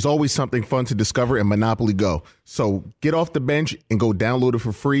frenzies. There's always something fun to discover in Monopoly Go. So get off the bench and go download it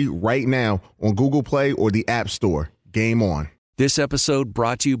for free right now on Google Play or the App Store. Game on. This episode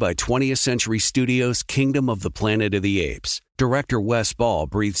brought to you by 20th Century Studios' Kingdom of the Planet of the Apes. Director Wes Ball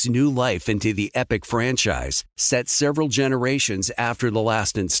breathes new life into the epic franchise, set several generations after the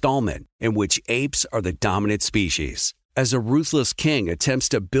last installment, in which apes are the dominant species. As a ruthless king attempts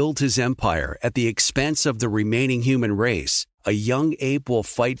to build his empire at the expense of the remaining human race, a young ape will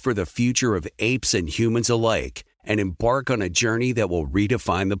fight for the future of apes and humans alike and embark on a journey that will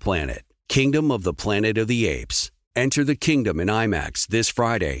redefine the planet. Kingdom of the Planet of the Apes. Enter the kingdom in IMAX this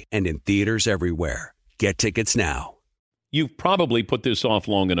Friday and in theaters everywhere. Get tickets now. You've probably put this off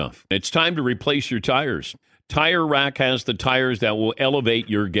long enough. It's time to replace your tires. Tire Rack has the tires that will elevate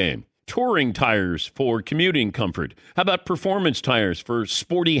your game. Touring tires for commuting comfort. How about performance tires for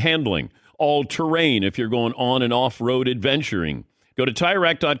sporty handling? All-terrain if you're going on and off-road adventuring. Go to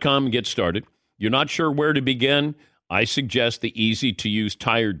TireRack.com and get started. You're not sure where to begin? I suggest the easy-to-use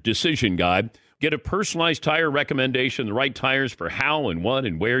tire decision guide. Get a personalized tire recommendation, the right tires for how and what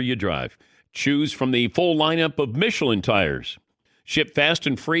and where you drive. Choose from the full lineup of Michelin tires. Ship fast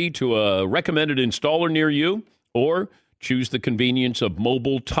and free to a recommended installer near you, or choose the convenience of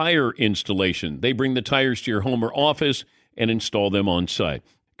mobile tire installation. They bring the tires to your home or office and install them on site.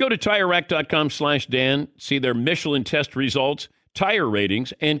 Go to TireRack.com/Dan, see their Michelin test results, tire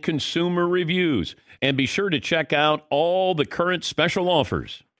ratings, and consumer reviews. And be sure to check out all the current special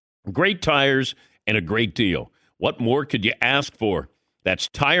offers. Great tires and a great deal. What more could you ask for? That's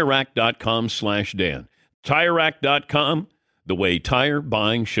TireRack.com/Dan. TireRack.com, the way tire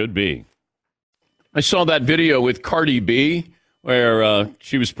buying should be. I saw that video with Cardi B where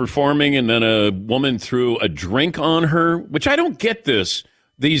she was performing and then a woman threw a drink on her, which I don't get this.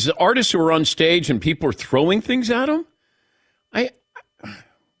 These artists who are on stage and people are throwing things at them?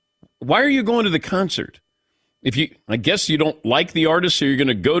 Why are you going to the concert? I guess you don't like the artist, so you're going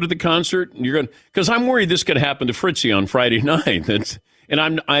to go to the concert, and because I'm worried this could happen to Fritzy on Friday night. And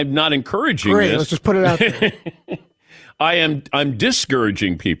I'm not encouraging Great, this. let's just put it out there. I'm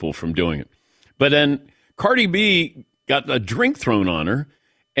discouraging people from doing it. But then Cardi B got a drink thrown on her,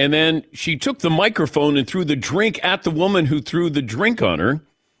 and then she took the microphone and threw the drink at the woman who threw the drink on her,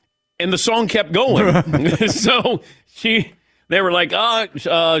 and the song kept going. So they were like,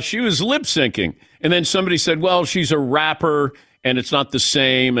 she was lip syncing. And then somebody said, well, she's a rapper, and it's not the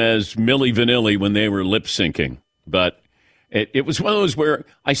same as Milli Vanilli when they were lip syncing. But it was one of those where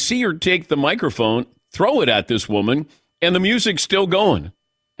I see her take the microphone, throw it at this woman, and the music's still going.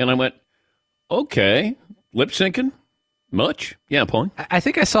 And I went, okay, lip syncing? Much? Yeah, Paul. I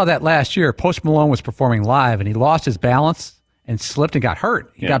think I saw that last year. Post Malone was performing live, and he lost his balance and slipped and got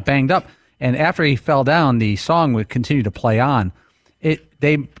hurt. He got banged up. And after he fell down, the song would continue to play on.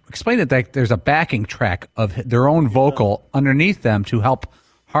 They explained that there's a backing track of their own vocal underneath them to help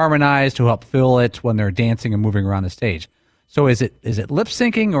harmonize, to help fill it when they're dancing and moving around the stage. So is it lip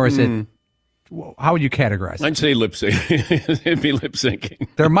syncing, or is it? How would you categorize it? I'd say lip syncing. It'd be lip syncing.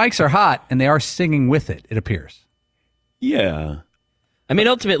 Their mics are hot, and they are singing with it, it appears. Yeah. I mean,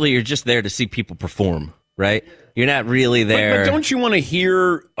 ultimately, you're just there to see people perform, right? You're not really there. But don't you want to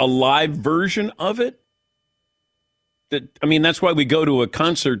hear a live version of it? That's why we go to a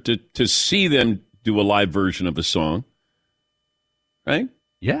concert to see them do a live version of a song, right?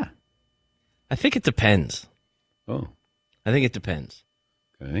 Yeah. I think it depends. Oh. I think it depends.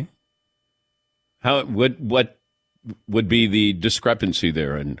 Okay. What would be the discrepancy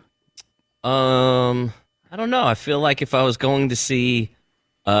there? And I don't know. I feel like if I was going to see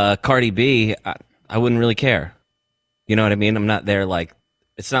Cardi B, I wouldn't really care. You know what I mean? I'm not there like,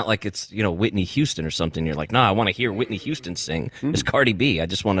 it's not like it's, Whitney Houston or something. You're like, no, I want to hear Whitney Houston sing. It's Cardi B. I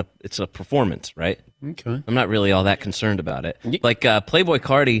just want to, it's a performance, right? Okay. I'm not really all that concerned about it. Like Playboy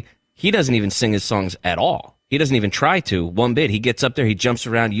Cardi, he doesn't even sing his songs at all. He doesn't even try to one bit. He gets up there, he jumps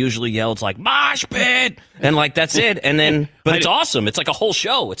around, usually yells like mosh pit, and like that's it. And then, but it's awesome. It's like a whole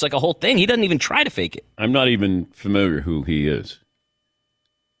show. It's like a whole thing. He doesn't even try to fake it. I'm not even familiar who he is.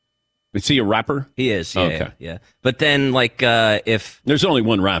 Is he a rapper? He is. Yeah, okay. Yeah. But then, like, if there's only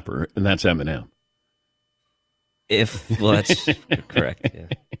one rapper, and that's Eminem. Well, that's correct. Yeah.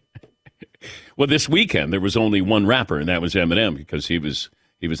 Well, this weekend there was only one rapper, and that was Eminem, because he was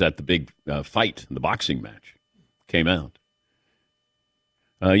at the big fight, the boxing match. Came out.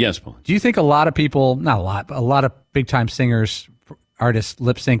 Yes, Paul. Do you think a lot of people, not a lot, but a lot of big-time singers, artists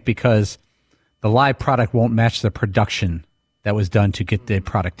lip sync because the live product won't match the production that was done to get the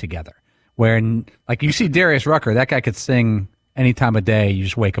product together? Where, like, you see Darius Rucker, that guy could sing any time of day. You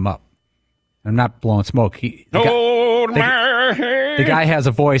just wake him up. I'm not blowing smoke. The guy has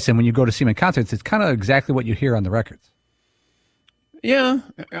a voice, and when you go to see him in concerts, it's kind of exactly what you hear on the records. Yeah,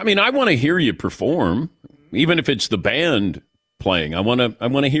 I mean, I want to hear you perform, even if it's the band playing. I want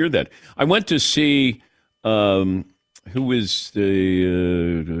to hear that. I went to see who was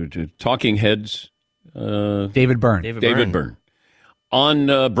the Talking Heads? David Byrne. David Byrne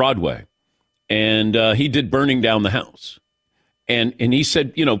on Broadway, and he did "Burning Down the House," and he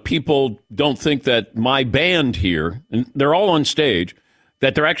said, people don't think that my band here, and they're all on stage,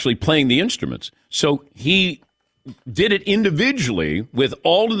 that they're actually playing the instruments. So he did it individually with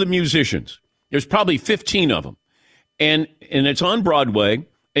all of the musicians. There's probably 15 of them. And it's on Broadway.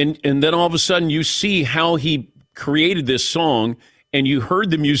 And then all of a sudden you see how he created this song, and you heard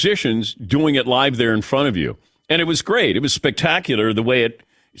the musicians doing it live there in front of you. And it was great. It was spectacular the way it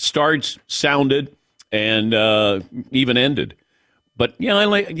starts, sounded, and even ended. But,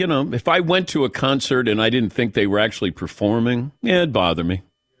 if I went to a concert and I didn't think they were actually performing, it'd bother me.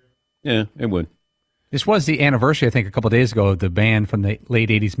 Yeah, it would. This was the anniversary, I think, a couple of days ago, of the band from the late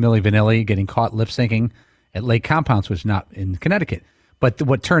 80s, Milli Vanilli, getting caught lip-syncing at Lake Compounce, which is not in Connecticut. But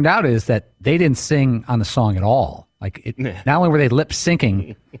what turned out is that they didn't sing on the song at all. Not only were they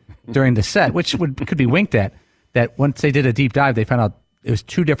lip-syncing during the set, which could be winked at, that once they did a deep dive, they found out it was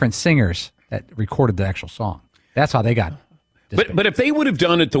two different singers that recorded the actual song. That's how they got But if they would have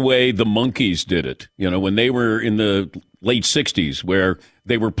done it the way the Monkees did it, when they were in the late 60s, where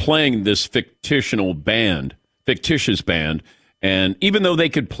they were playing this fictitious band, and even though they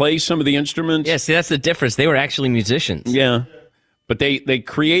could play some of the instruments... Yeah, see, that's the difference. They were actually musicians. Yeah, but they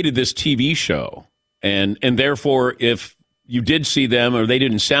created this TV show, and therefore, if you did see them or they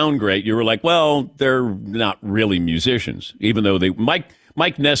didn't sound great, you were like, well, they're not really musicians, even though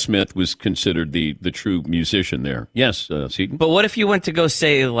Mike Nesmith was considered the true musician there. Yes, Seton? But what if you went to go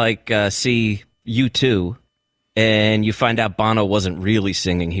see U2, and you find out Bono wasn't really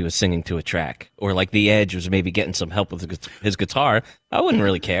singing, he was singing to a track? Or like The Edge was maybe getting some help with his guitar? I wouldn't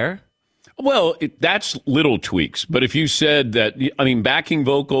really care. Well, that's little tweaks. But if you said that, backing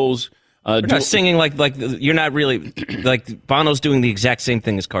vocals, We're not singing like you're not really like Bono's doing the exact same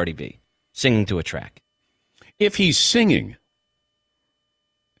thing as Cardi B, singing to a track. If he's singing,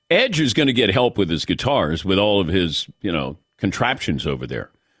 Edge is going to get help with his guitars, with all of his, contraptions over there.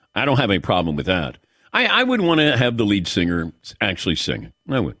 I don't have any problem with that. I would want to have the lead singer actually singing.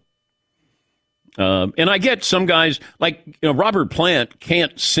 I would. And I get some guys, like Robert Plant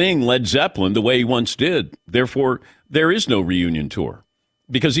can't sing Led Zeppelin the way he once did. Therefore, there is no reunion tour.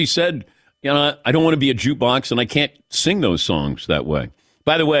 Because he said, I don't want to be a jukebox, and I can't sing those songs that way.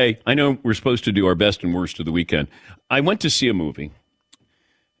 By the way, I know we're supposed to do our best and worst of the weekend. I went to see a movie,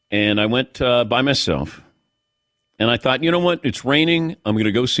 and I went by myself, and I thought, you know what? It's raining. I'm going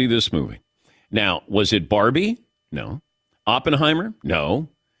to go see this movie. Now, was it Barbie? No. Oppenheimer? No.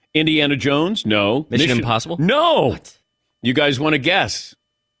 Indiana Jones? No. Mission Impossible? No. What? You guys want to guess?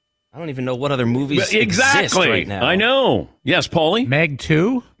 I don't even know what other movies exactly exist right now. I know. Yes, Paulie? Meg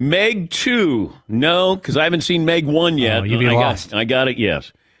 2? Meg 2. No, because I haven't seen Meg 1 yet. Oh, you'd be lost. I got it,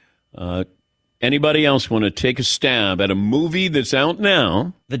 yes. Anybody else want to take a stab at a movie that's out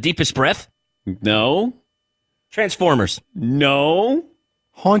now? The Deepest Breath? No. Transformers? No.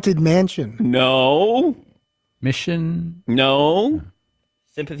 Haunted Mansion? No. Mission? No.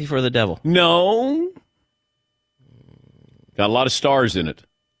 Sympathy for the Devil? No. Got a lot of stars in it.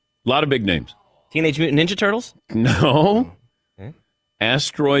 A lot of big names. Teenage Mutant Ninja Turtles? No. Okay.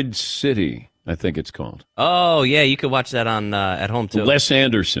 Asteroid City, I think it's called. Oh, yeah, you could watch that on at home, too. Les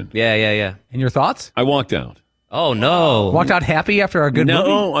Anderson. Yeah. And your thoughts? I walked out. Oh, no. Walked out happy after a good movie?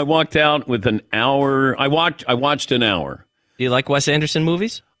 No, I walked out with an hour. I watched an hour. Do you like Wes Anderson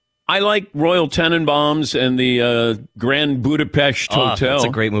movies? I like Royal Tenenbaums and the Grand Budapest Hotel. That's a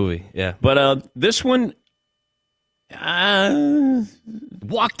great movie, yeah. But this one...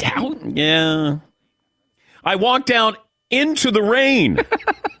 walked out? Yeah. I walked out into the rain.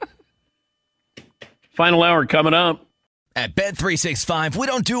 Final hour coming up. At Bet365, we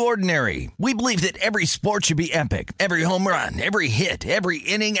don't do ordinary. We believe that every sport should be epic. Every home run, every hit, every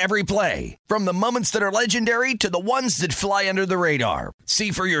inning, every play. From the moments that are legendary to the ones that fly under the radar.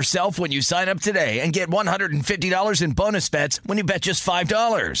 See for yourself when you sign up today and get $150 in bonus bets when you bet just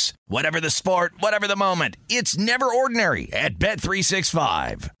 $5. Whatever the sport, whatever the moment, it's never ordinary at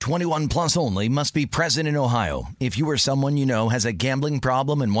Bet365. 21 plus only. Must be present in Ohio. If you or someone you know has a gambling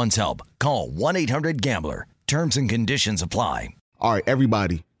problem and wants help, call 1-800-GAMBLER. Terms and conditions apply. All right,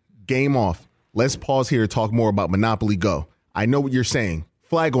 everybody, game off. Let's pause here to talk more about Monopoly Go. I know what you're saying.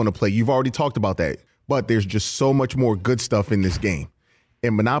 Flag on the play. You've already talked about that. But there's just so much more good stuff in this game.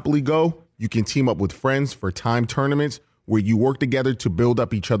 In Monopoly Go, you can team up with friends for time tournaments where you work together to build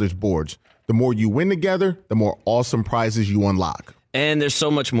up each other's boards. The more you win together, the more awesome prizes you unlock. And there's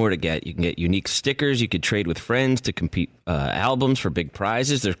so much more to get. You can get unique stickers. You could trade with friends to compete albums for big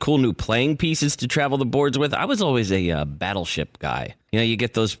prizes. There's cool new playing pieces to travel the boards with. I was always a battleship guy. You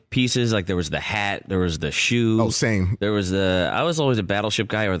get those pieces, like there was the hat, there was the shoe. Oh, same. I was always a battleship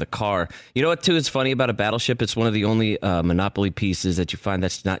guy, or the car. You know what, too, is funny about a battleship? It's one of the only Monopoly pieces that you find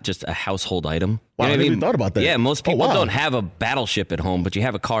that's not just a household item. Wow, I never even thought about that. Yeah, most people don't have a battleship at home, but you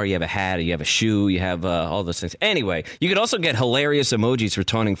have a car, you have a hat, you have a shoe, you have all those things. Anyway, you could also get hilarious emojis for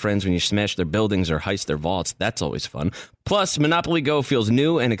taunting friends when you smash their buildings or heist their vaults. That's always fun. Plus, Monopoly Go feels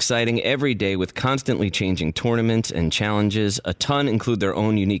new and exciting every day with constantly changing tournaments and challenges. A ton include their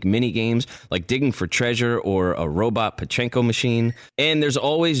own unique mini games like digging for treasure or a robot Pachinko machine. And there's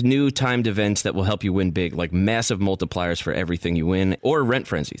always new timed events that will help you win big, like massive multipliers for everything you win or rent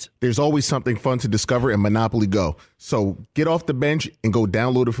frenzies. There's always something fun to discover in Monopoly Go. So get off the bench and go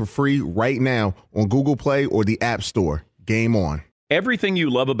download it for free right now on Google Play or the App Store. Game on. Everything you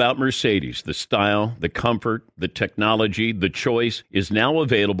love about Mercedes, the style, the comfort, the technology, the choice, is now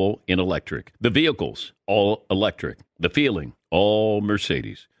available in electric. The vehicles, all electric. The feeling, all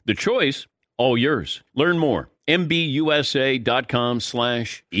Mercedes. The choice, all yours. Learn more.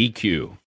 MBUSA.com/EQ.